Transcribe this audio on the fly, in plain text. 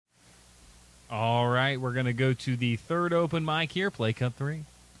All right, we're going to go to the third open mic here. Play cut 3.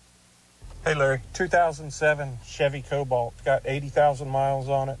 Hey Larry, 2007 Chevy Cobalt, got 80,000 miles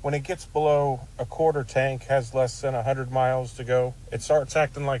on it. When it gets below a quarter tank, has less than 100 miles to go, it starts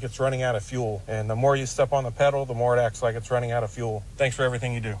acting like it's running out of fuel. And the more you step on the pedal, the more it acts like it's running out of fuel. Thanks for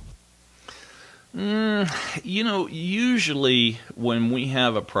everything you do. You know, usually when we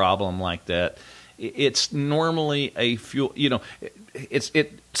have a problem like that, it's normally a fuel, you know,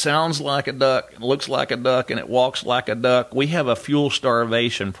 it sounds like a duck, looks like a duck, and it walks like a duck. We have a fuel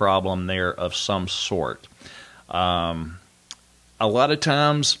starvation problem there of some sort. A lot of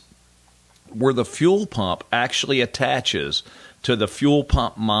times where the fuel pump actually attaches to the fuel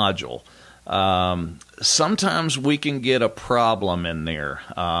pump module, sometimes we can get a problem in there.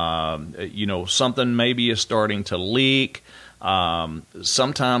 You know, something maybe is starting to leak.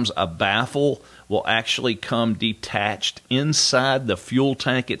 Sometimes a baffle will actually come detached inside the fuel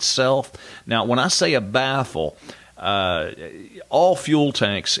tank itself. Now, when I say a baffle, all fuel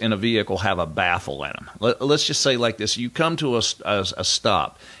tanks in a vehicle have a baffle in them. Let's just say like this. You come to a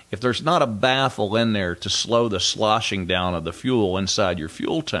stop. If there's not a baffle in there to slow the sloshing down of the fuel inside your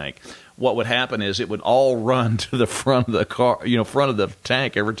fuel tank, what would happen is it would all run to the front of the car, you know, front of the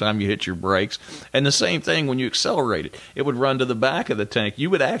tank every time you hit your brakes. And the same thing when you accelerate it. It would run to the back of the tank.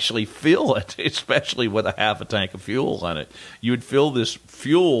 You would actually feel it, especially with a half a tank of fuel in it. You would feel this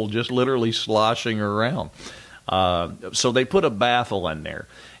fuel just literally sloshing around. So they put a baffle in there.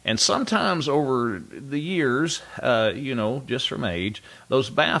 And sometimes over the years, you know, just from age, those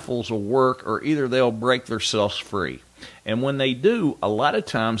baffles will work, or either they'll break themselves free. And when they do, a lot of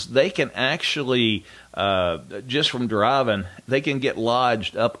times they can actually, just from driving, they can get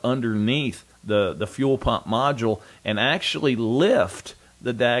lodged up underneath the fuel pump module and actually lift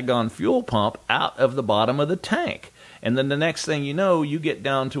the daggone fuel pump out of the bottom of the tank. And then the next thing you know, you get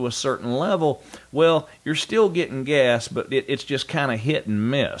down to a certain level. Well, you're still getting gas, but it's just kind of hit and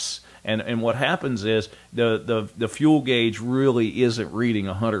miss. And what happens is the fuel gauge really isn't reading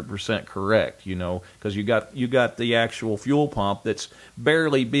 100% correct, you know, because you got the actual fuel pump that's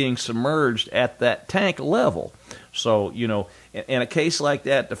barely being submerged at that tank level. So, you know, in a case like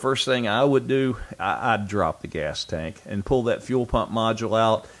that, the first thing I would do, I'd drop the gas tank and pull that fuel pump module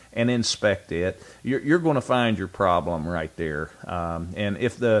out and inspect it. You're going to find your problem right there. And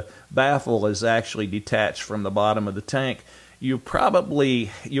if the baffle is actually detached from the bottom of the tank, you'll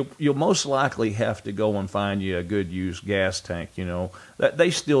most likely have to go and find you a good used gas tank. You know, that they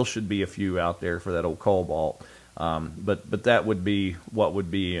still should be a few out there for that old Cobalt. But that would be what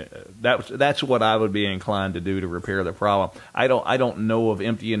would be that's what I would be inclined to do to repair the problem. I don't know of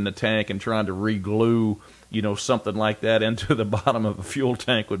emptying the tank and trying to re-glue, you know, something like that into the bottom of a fuel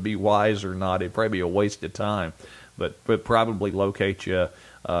tank would be wise or not. It'd probably be a waste of time. But probably locate you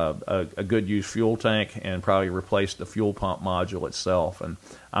a good used fuel tank and probably replace the fuel pump module itself. And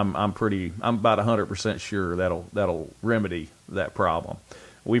I'm about 100% sure that'll remedy that problem.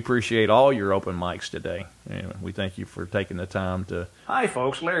 We appreciate all your open mics today. And we thank you for taking the time to... Hi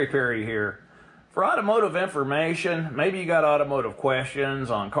folks, Larry Perry here. For automotive information, maybe you got automotive questions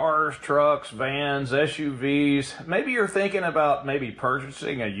on cars, trucks, vans, SUVs. Maybe you're thinking about maybe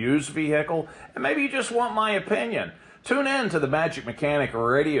purchasing a used vehicle, and maybe you just want my opinion. Tune in to the Magic Mechanic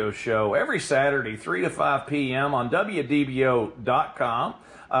radio show every Saturday, 3 to 5 p.m. on wdbo.com.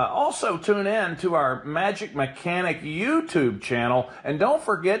 Also tune in to our Magic Mechanic YouTube channel, and don't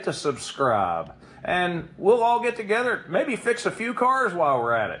forget to subscribe. And we'll all get together, maybe fix a few cars while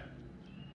we're at it.